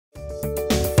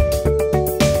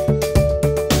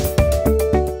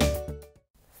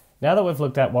Now that we've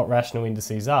looked at what rational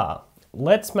indices are,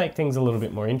 let's make things a little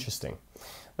bit more interesting.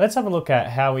 Let's have a look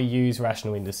at how we use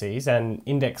rational indices and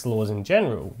index laws in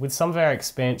general with some of our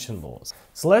expansion laws.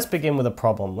 So let's begin with a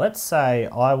problem. Let's say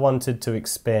I wanted to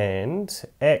expand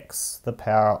x to the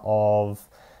power of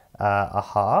a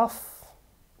half,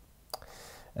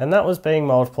 and that was being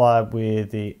multiplied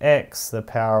with the x to the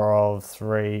power of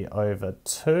 3 over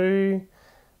 2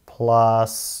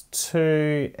 plus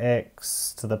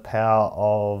 2x to the power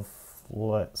of,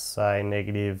 let's say,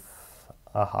 negative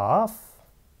a half.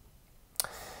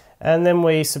 And then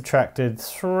we subtracted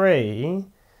 3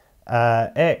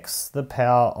 x to the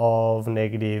power of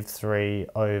negative 3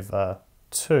 over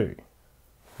 2,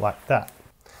 like that.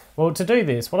 Well, to do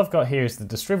this, what I've got here is the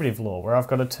distributive law, where I've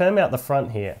got a term out the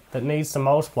front here that needs to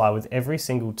multiply with every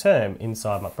single term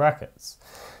inside my brackets.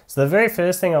 So the very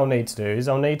first thing I'll need to do is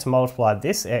I'll need to multiply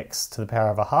this x to the power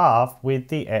of a half with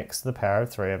the x to the power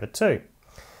of 3 over 2.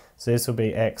 So this will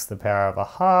be x to the power of a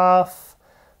half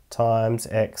times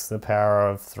x to the power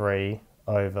of 3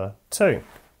 over 2.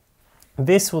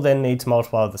 This will then need to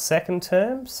multiply with the second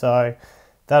term, so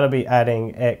that'll be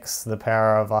adding x to the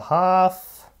power of a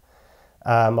half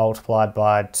multiplied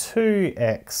by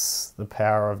 2x to the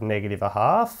power of negative a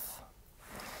half.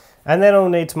 And then we'll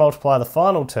need to multiply the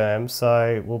final term,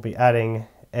 so we'll be adding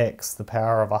x to the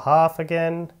power of a half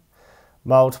again,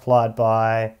 multiplied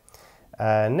by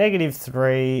negative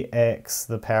 3x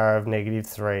to the power of negative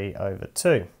 3 over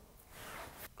 2.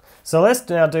 So let's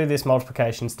now do this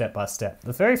multiplication step by step.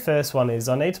 The very first one is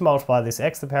I need to multiply this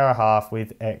x to the power of half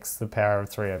with x to the power of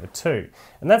 3 over 2.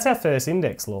 And that's our first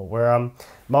index law, where I'm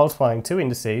multiplying two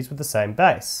indices with the same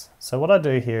base. So what I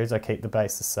do here is I keep the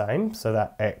base the same, so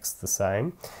that x the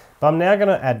same. But I'm now going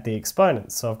to add the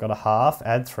exponents. So I've got a half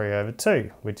add 3 over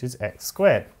 2, which is x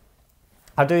squared.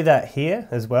 I do that here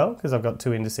as well, because I've got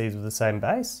two indices with the same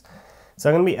base.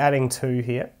 So I'm going to be adding 2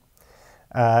 here.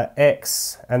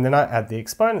 X, and then I add the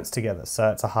exponents together.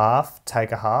 So it's a half,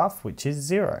 take a half, which is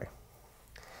 0.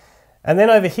 And then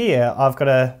over here, I've got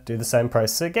to do the same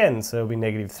process again. So it'll be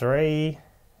negative 3x,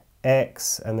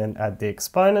 and then add the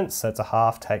exponents. So it's a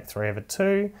half, take 3 over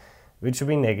 2, which will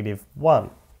be negative 1.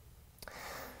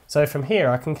 So from here,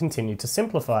 I can continue to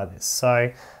simplify this.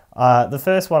 So the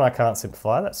first one I can't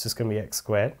simplify, that's just going to be x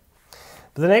squared.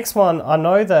 But the next one, I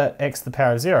know that x to the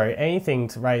power of 0, anything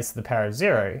to raise to the power of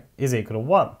 0 is equal to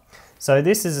 1. So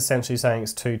this is essentially saying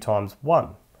it's 2 times 1,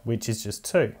 which is just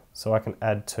 2. So I can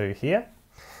add 2 here.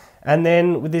 And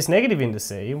then with this negative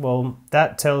indice, well,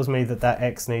 that tells me that that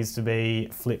x needs to be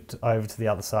flipped over to the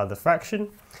other side of the fraction.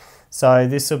 So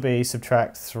this will be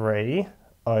subtract 3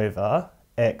 over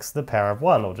x to the power of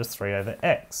 1, or just 3 over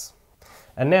x.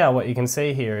 And now what you can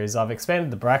see here is I've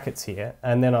expanded the brackets here,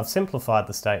 and then I've simplified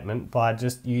the statement by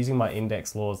just using my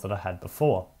index laws that I had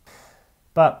before.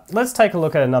 But let's take a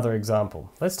look at another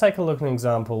example. Let's take a look at an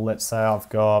example. Let's say I've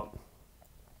got,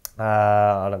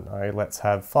 I don't know, let's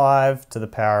have 5 to the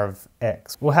power of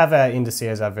x. We'll have our indice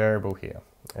as our variable here.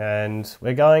 And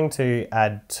we're going to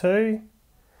add 2.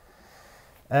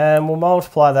 And we'll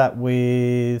multiply that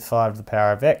with 5 to the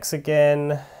power of x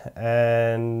again,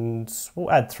 and we'll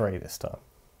add 3 this time.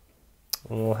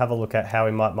 And we'll have a look at how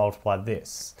we might multiply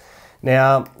this.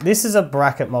 Now, this is a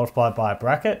bracket multiplied by a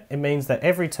bracket. It means that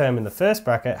every term in the first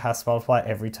bracket has to multiply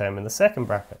every term in the second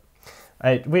bracket.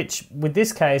 Which, with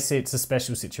this case, it's a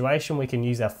special situation. We can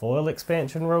use our FOIL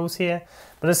expansion rules here.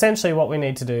 But essentially what we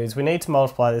need to do is we need to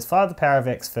multiply this 5 to the power of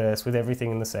x first with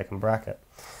everything in the second bracket.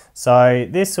 So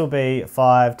this will be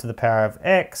 5 to the power of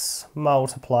x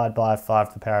multiplied by 5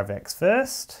 to the power of x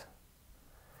first.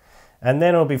 And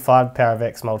then it'll be 5 to the power of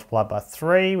x multiplied by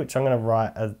 3, which I'm going to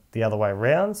write the other way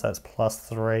around. So it's plus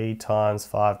 3 times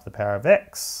 5 to the power of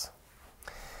x.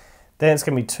 Then it's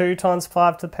going to be 2 times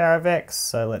 5 to the power of x.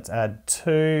 So let's add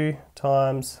 2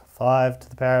 times 5 to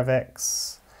the power of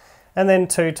x. And then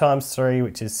 2 times 3,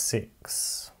 which is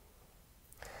 6.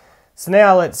 So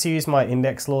now let's use my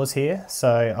index laws here.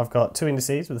 So I've got two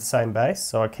indices with the same base,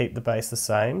 so I keep the base the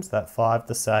same, so that 5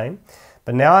 the same.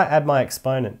 But now I add my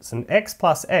exponents, and x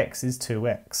plus x is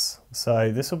 2x.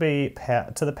 So this will be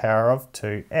to the power of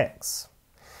 2x.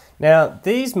 Now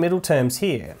these middle terms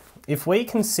here, if we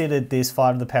considered this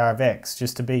 5 to the power of x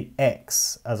just to be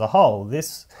x as a whole,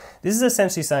 this is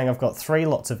essentially saying I've got 3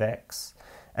 lots of x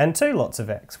and 2 lots of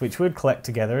x, which we'd collect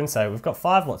together and say we've got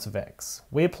 5 lots of x.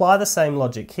 We apply the same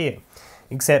logic here,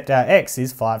 except our x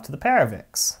is 5 to the power of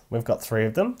x. We've got 3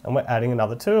 of them, and we're adding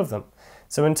another 2 of them.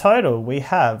 So in total, we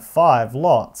have 5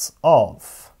 lots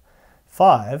of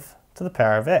 5 to the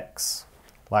power of x,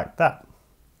 like that.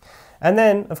 And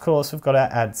then, of course, we've got our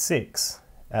add 6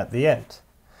 at the end.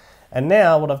 And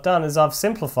now what I've done is I've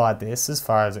simplified this as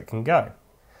far as it can go.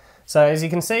 So as you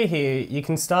can see here, you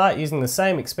can start using the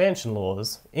same expansion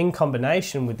laws in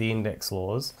combination with the index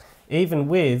laws, even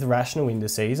with rational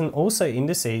indices and also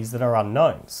indices that are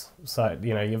unknowns. So,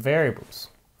 your variables.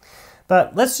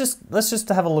 But let's just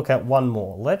have a look at one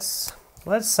more. Let's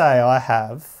say I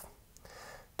have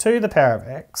 2 to the power of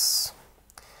x,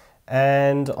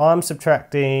 and I'm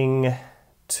subtracting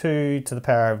 2 to the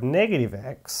power of negative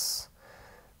x,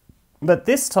 but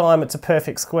this time it's a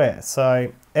perfect square,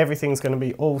 so everything's going to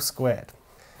be all squared.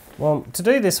 Well, to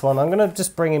do this one, I'm going to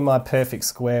just bring in my perfect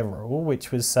square rule,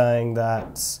 which was saying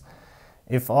that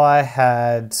if I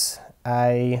had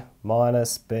a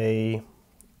minus b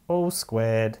all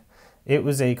squared, it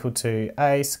was equal to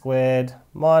a squared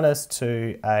minus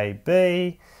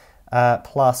 2ab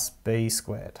plus b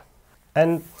squared.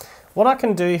 And what I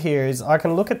can do here is I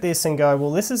can look at this and go,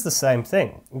 well, this is the same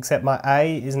thing, except my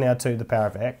a is now 2 to the power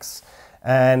of x,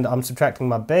 and I'm subtracting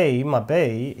my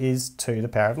b is 2 to the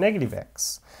power of negative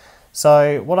x.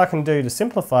 So what I can do to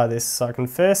simplify this, I can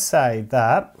first say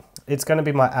that it's going to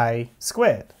be my a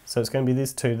squared. So it's going to be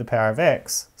this 2 to the power of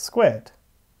x squared.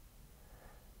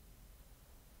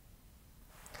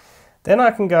 Then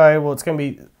I can go, well, it's going to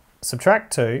be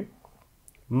subtract 2,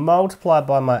 multiplied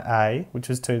by my a, which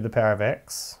was 2 to the power of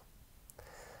x,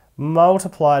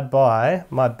 multiplied by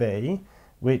my b,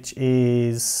 which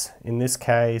is, in this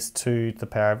case, 2 to the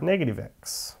power of negative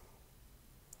x.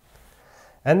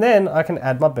 And then I can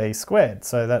add my b squared.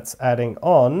 So that's adding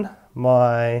on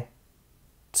my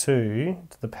 2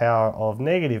 to the power of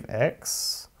negative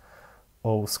x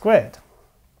all squared.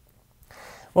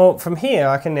 Well, from here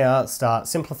I can now start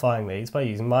simplifying these by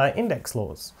using my index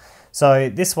laws. So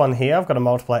this one here, I've got to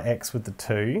multiply x with the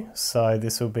 2, so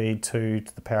this will be 2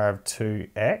 to the power of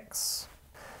 2x.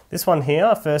 This one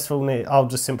here, first of all, I'll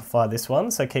just simplify this one,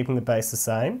 so keeping the base the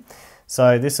same.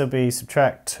 So this will be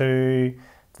subtract 2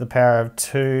 to the power of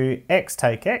 2x,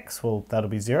 take x, well, that'll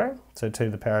be 0, so 2 to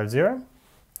the power of 0.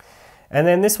 And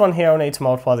then this one here, I'll need to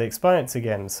multiply the exponents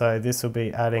again, so this will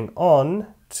be adding on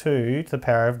 2 to the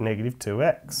power of negative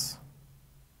 2x.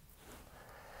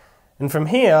 And from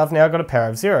here, I've now got a power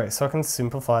of 0, so I can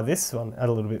simplify this one a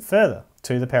little bit further.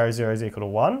 2 to the power of 0 is equal to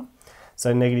 1,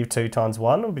 so negative 2 times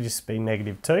 1 will just be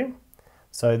negative 2.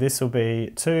 So this will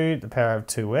be 2 to the power of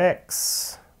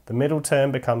 2x, the middle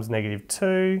term becomes negative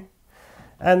 2,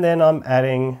 and then I'm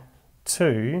adding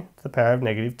 2 to the power of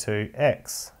negative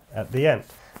 2x at the end.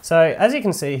 So as you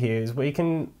can see here, is we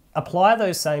can apply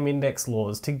those same index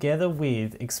laws together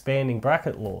with expanding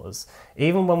bracket laws,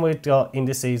 even when we've got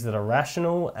indices that are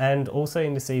rational and also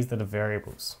indices that are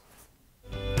variables.